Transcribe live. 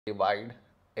Divide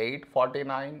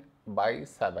 849 by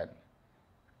 7.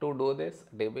 To do this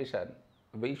division,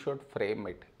 we should frame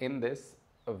it in this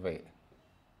way.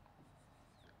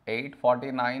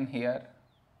 849 here,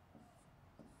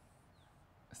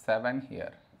 7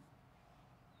 here.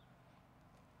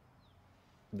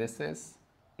 This is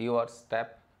your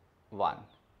step 1.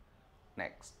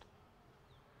 Next,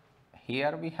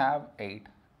 here we have 8,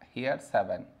 here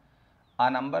 7.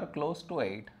 A number close to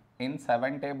 8 in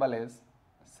 7 table is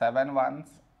 7 ones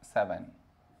 7.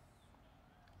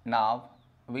 Now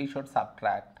we should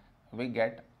subtract, we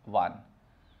get 1.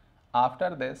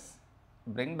 After this,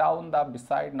 bring down the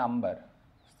beside number,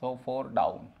 so 4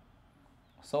 down,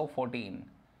 so 14.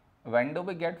 When do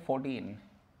we get 14?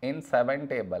 In 7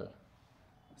 table,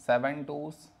 7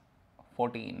 twos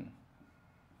 14.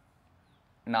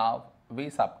 Now we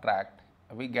subtract,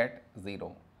 we get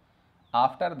 0.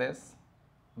 After this,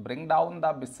 bring down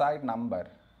the beside number,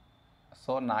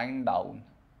 so 9 down,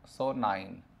 so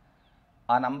 9.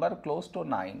 A number close to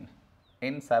 9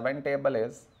 in 7 table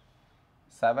is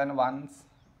 7 ones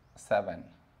 7.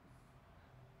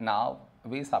 Now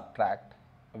we subtract,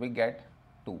 we get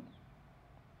 2.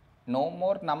 No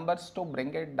more numbers to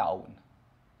bring it down,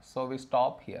 so we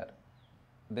stop here.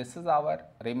 This is our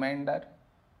remainder,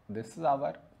 this is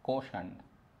our quotient.